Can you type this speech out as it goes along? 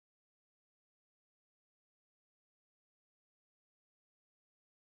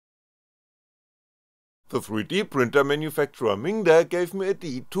The 3D printer manufacturer Mingda gave me a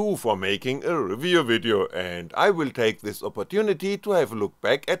D2 for making a review video, and I will take this opportunity to have a look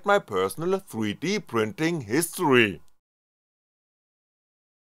back at my personal 3D printing history.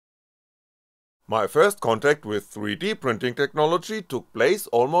 My first contact with 3D printing technology took place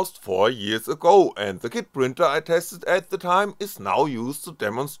almost 4 years ago, and the kit printer I tested at the time is now used to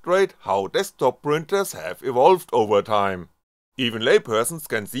demonstrate how desktop printers have evolved over time. Even laypersons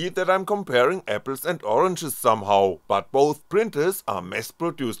can see that I'm comparing apples and oranges somehow, but both printers are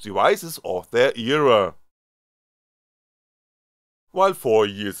mass-produced devices of their era. While 4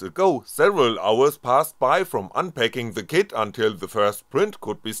 years ago several hours passed by from unpacking the kit until the first print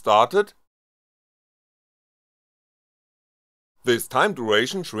could be started, this time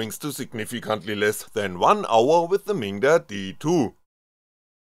duration shrinks to significantly less than 1 hour with the Mingda D2.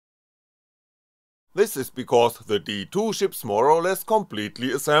 This is because the D2 ships more or less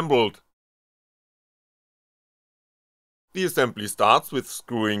completely assembled. The assembly starts with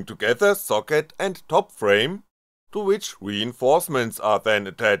screwing together socket and top frame, to which reinforcements are then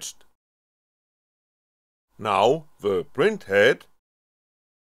attached. Now the print head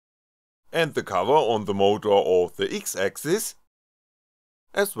and the cover on the motor or the X-axis,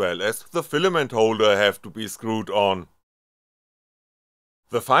 as well as the filament holder, have to be screwed on.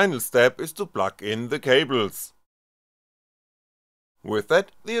 The final step is to plug in the cables. With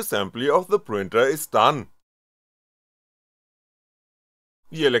that, the assembly of the printer is done.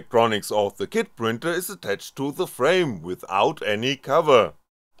 The electronics of the kit printer is attached to the frame without any cover.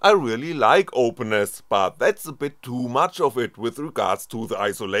 I really like openness, but that's a bit too much of it with regards to the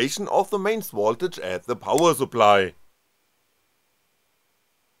isolation of the mains voltage at the power supply.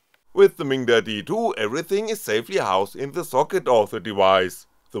 With the Mingda D2 everything is safely housed in the socket of the device.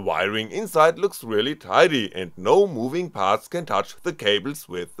 The wiring inside looks really tidy and no moving parts can touch the cables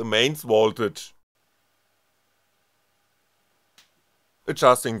with the mains voltage.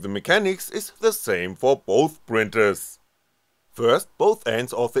 Adjusting the mechanics is the same for both printers. First, both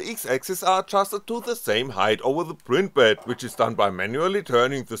ends of the X-axis are adjusted to the same height over the print bed, which is done by manually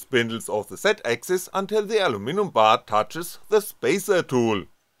turning the spindles of the Z-axis until the aluminum bar touches the spacer tool.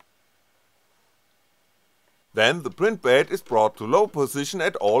 Then the print bed is brought to low position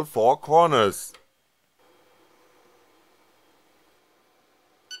at all 4 corners.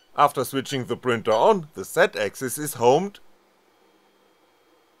 After switching the printer on, the Z-axis is homed.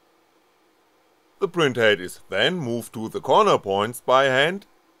 The print head is then moved to the corner points by hand.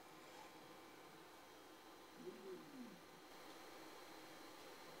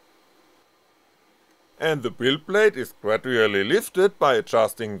 And the build plate is gradually lifted by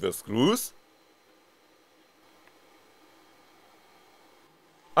adjusting the screws,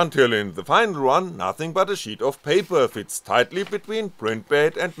 until in the final run nothing but a sheet of paper fits tightly between print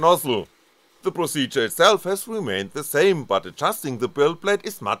bed and nozzle. The procedure itself has remained the same, but adjusting the build plate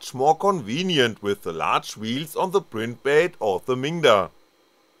is much more convenient with the large wheels on the print bed of the Mingda.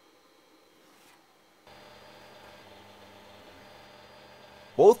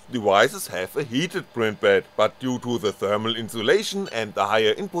 Both devices have a heated print bed, but due to the thermal insulation and the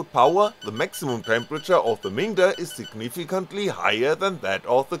higher input power, the maximum temperature of the Mingda is significantly higher than that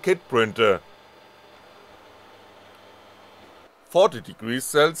of the kit printer. 40 degrees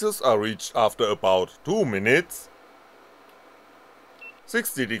Celsius are reached after about 2 minutes,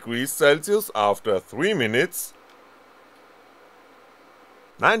 60 degrees Celsius after 3 minutes,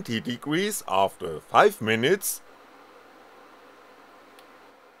 90 degrees after 5 minutes,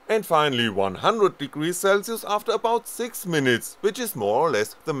 and finally 100 degrees Celsius after about 6 minutes, which is more or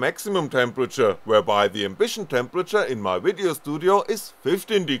less the maximum temperature, whereby the ambition temperature in my video studio is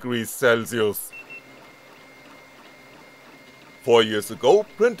 15 degrees Celsius. 4 years ago,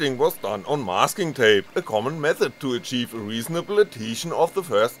 printing was done on masking tape, a common method to achieve a reasonable adhesion of the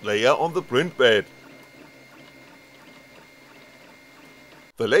first layer on the print bed.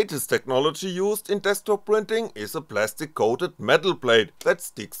 The latest technology used in desktop printing is a plastic coated metal plate that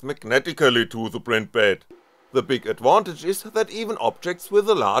sticks magnetically to the print bed. The big advantage is that even objects with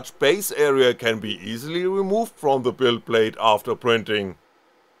a large base area can be easily removed from the build plate after printing.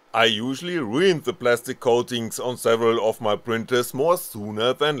 I usually ruined the plastic coatings on several of my printers more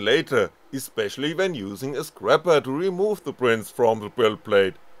sooner than later, especially when using a scraper to remove the prints from the build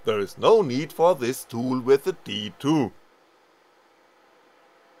plate. There is no need for this tool with the D2.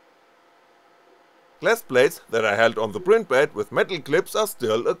 Glass plates that I held on the print bed with metal clips are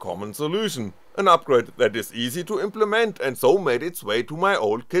still a common solution, an upgrade that is easy to implement and so made its way to my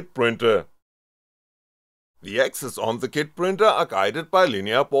old kit printer. The axes on the kit printer are guided by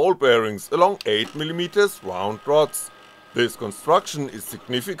linear ball bearings along 8mm round rods. This construction is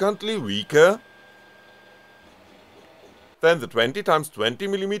significantly weaker Then the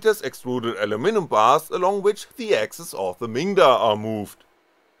 20x20mm extruded aluminum bars along which the axes of the Mingda are moved.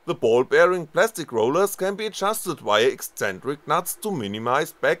 The ball bearing plastic rollers can be adjusted via eccentric nuts to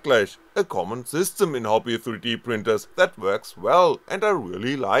minimize backlash, a common system in hobby 3D printers that works well, and I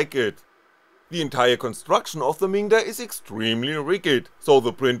really like it. The entire construction of the Mingda is extremely rigid, so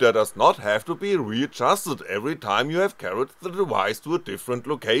the printer does not have to be readjusted every time you have carried the device to a different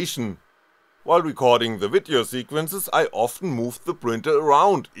location. While recording the video sequences I often moved the printer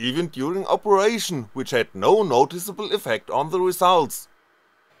around, even during operation, which had no noticeable effect on the results.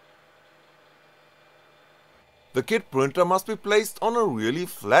 The kit printer must be placed on a really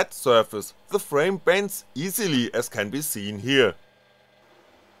flat surface, the frame bends easily as can be seen here.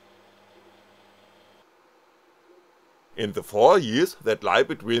 In the 4 years that lie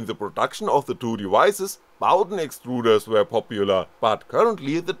between the production of the two devices, Bowden extruders were popular, but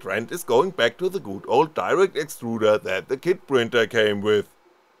currently the trend is going back to the good old direct extruder that the kit printer came with.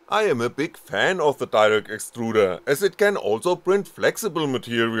 I am a big fan of the direct extruder, as it can also print flexible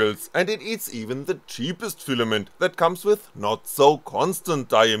materials and it eats even the cheapest filament that comes with not so constant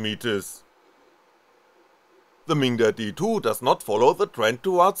diameters. The Mingda D2 does not follow the trend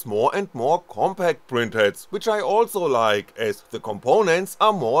towards more and more compact printheads, which I also like, as the components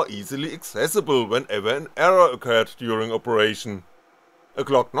are more easily accessible whenever an error occurred during operation. A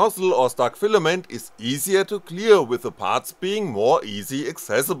clogged nozzle or stuck filament is easier to clear with the parts being more easy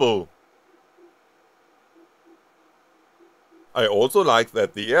accessible. I also like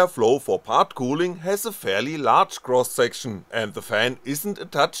that the airflow for part cooling has a fairly large cross section and the fan isn't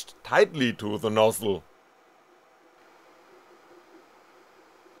attached tightly to the nozzle.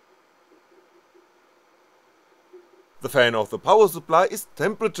 The fan of the power supply is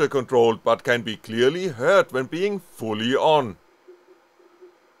temperature controlled but can be clearly heard when being fully on.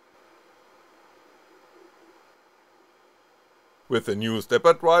 With the new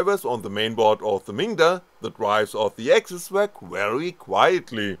stepper drivers on the mainboard of the Mingda, the drives of the axes work very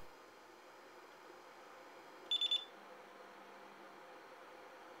quietly.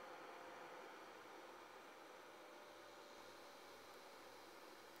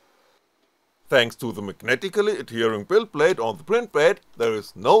 Thanks to the magnetically adhering build plate on the print bed, there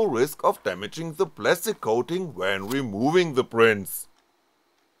is no risk of damaging the plastic coating when removing the prints.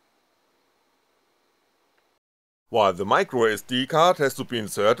 While the microSD card has to be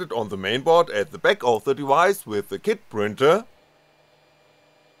inserted on the mainboard at the back of the device with the kit printer,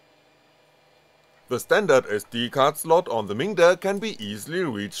 the standard SD card slot on the Mingda can be easily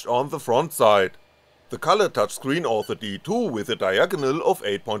reached on the front side. The color touchscreen of the D2 with a diagonal of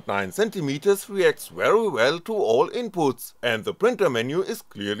 8.9cm reacts very well to all inputs, and the printer menu is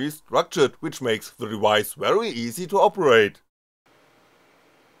clearly structured, which makes the device very easy to operate.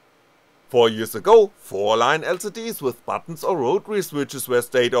 4 years ago, 4-line LCDs with buttons or rotary switches were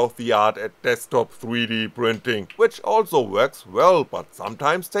state of the art at desktop 3D printing, which also works well, but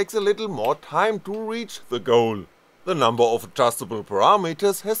sometimes takes a little more time to reach the goal. The number of adjustable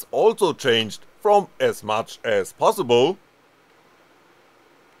parameters has also changed, from as much as possible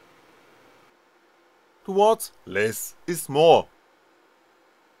towards less is more.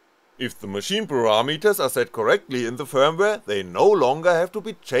 If the machine parameters are set correctly in the firmware, they no longer have to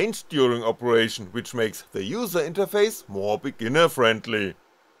be changed during operation, which makes the user interface more beginner friendly.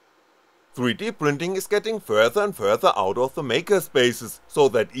 3D printing is getting further and further out of the makerspaces, so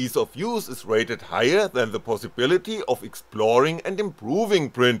that ease of use is rated higher than the possibility of exploring and improving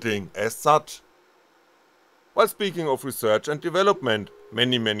printing as such. While speaking of research and development,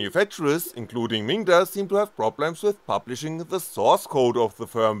 many manufacturers, including Mingda, seem to have problems with publishing the source code of the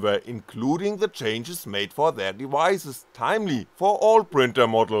firmware, including the changes made for their devices, timely for all printer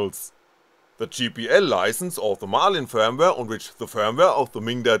models. The GPL license of the Marlin firmware, on which the firmware of the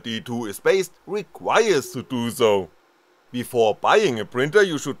Mingda D2 is based, requires to do so. Before buying a printer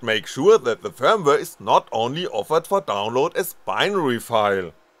you should make sure that the firmware is not only offered for download as binary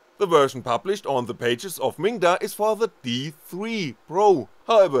file. The version published on the pages of Mingda is for the D3 Pro,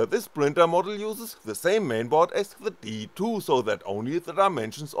 however this printer model uses the same mainboard as the D2, so that only the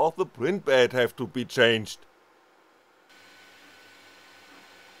dimensions of the print bed have to be changed.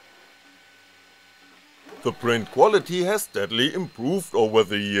 The print quality has steadily improved over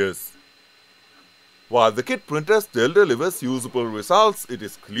the years. While the kit printer still delivers usable results, it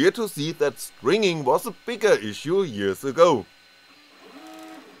is clear to see that stringing was a bigger issue years ago.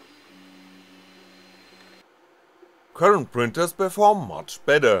 Current printers perform much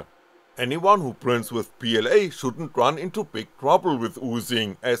better. Anyone who prints with PLA shouldn't run into big trouble with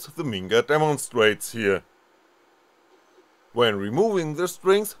oozing, as the Mingda demonstrates here. When removing the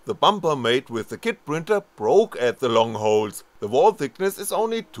strings, the bumper made with the kit printer broke at the long holes, the wall thickness is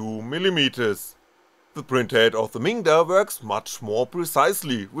only 2mm. The printhead of the Mingda works much more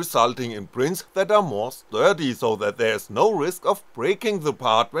precisely, resulting in prints that are more sturdy so that there is no risk of breaking the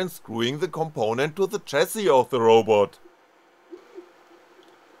part when screwing the component to the chassis of the robot.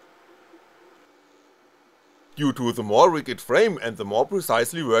 Due to the more rigid frame and the more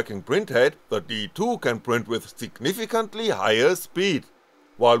precisely working printhead, the D2 can print with significantly higher speed,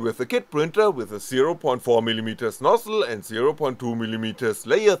 while with the kit printer with a 0.4mm nozzle and 0.2mm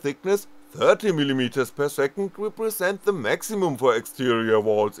layer thickness, 30mm per second represent the maximum for exterior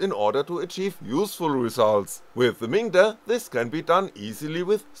walls in order to achieve useful results. With the Mingda, this can be done easily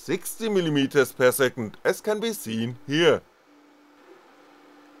with 60mm per second, as can be seen here.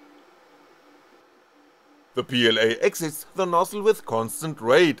 The PLA exits the nozzle with constant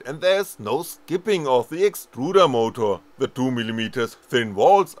rate and there is no skipping of the extruder motor, the 2mm thin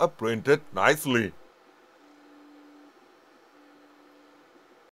walls are printed nicely.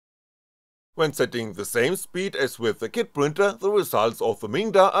 When setting the same speed as with the kit printer, the results of the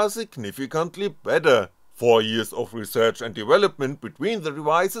Mingda are significantly better. 4 years of research and development between the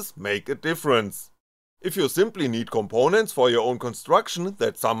devices make a difference. If you simply need components for your own construction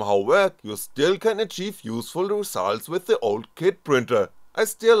that somehow work, you still can achieve useful results with the old kit printer. I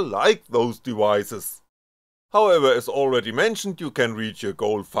still like those devices. However, as already mentioned, you can reach your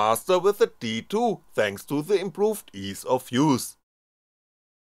goal faster with the D2 thanks to the improved ease of use.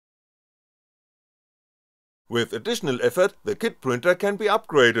 With additional effort, the kit printer can be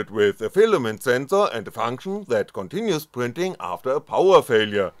upgraded with a filament sensor and a function that continues printing after a power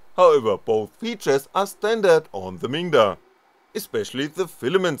failure. However, both features are standard on the Mingda. Especially the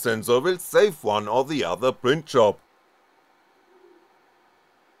filament sensor will save one or the other print job.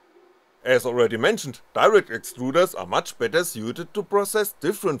 As already mentioned, direct extruders are much better suited to process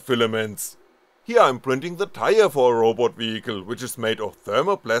different filaments. Here I'm printing the tire for a robot vehicle, which is made of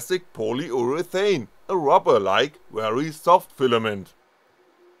thermoplastic polyurethane, a rubber-like, very soft filament.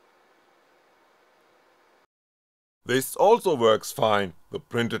 This also works fine, the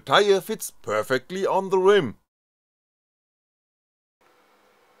printed tire fits perfectly on the rim.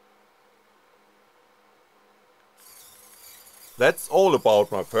 That's all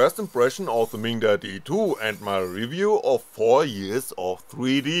about my first impression of the Mingda D2 and my review of 4 years of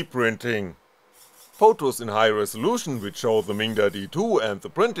 3D printing. Photos in high resolution which show the Mingda D2 and the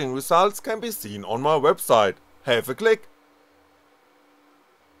printing results can be seen on my website, have a click.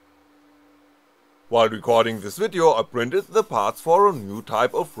 While recording this video I printed the parts for a new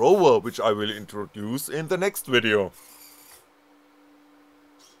type of rover which I will introduce in the next video.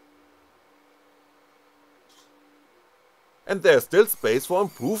 And there's still space for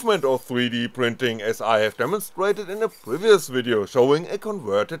improvement of 3D printing as I have demonstrated in a previous video showing a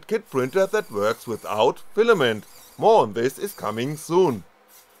converted kit printer that works without filament. More on this is coming soon.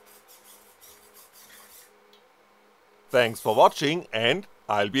 Thanks for watching and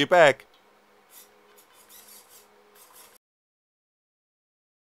I'll be back.